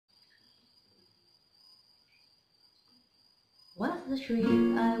What's the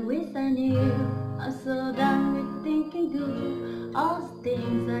truth? I wish I knew. I'm so done with thinking good. All the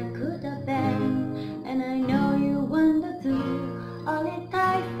things I could have been, and I know you wonder too. All it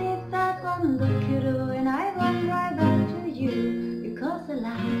takes is that one look you do, and I run right back to you. You cause a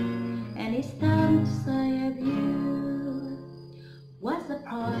lie, and it's time to say I you. What's the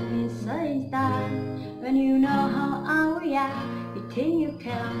point in saying that when you know how I react? You think you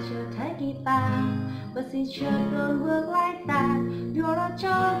can, just take it back, but it just don't work like that. You're a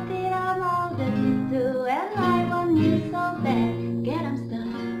child that I'm all that you do, and I want you so bad. Get I'm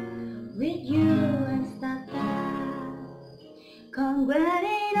stuck with you and start that. Come when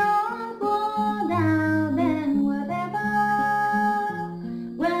it all go down, then whatever.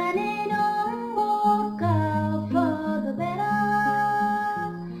 When it all work out for the better.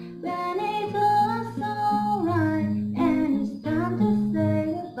 When it's all so right, and it's time to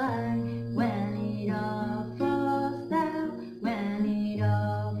say goodbye. When it all falls down, when it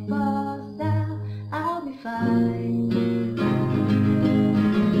all falls down, I'll be fine.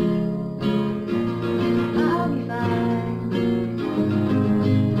 I'll be fine.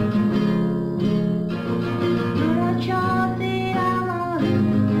 You're a child that I want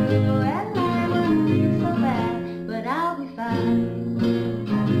you, and I want you so bad, but I'll be fine.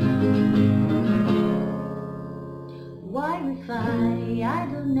 Why we fight, I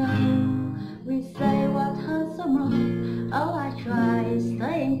don't know. We say what hurts so wrong. All I try is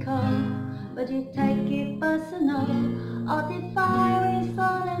staying calm, but you take it personal. All the fire is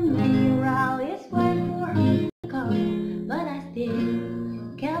on and me around. It's way too hard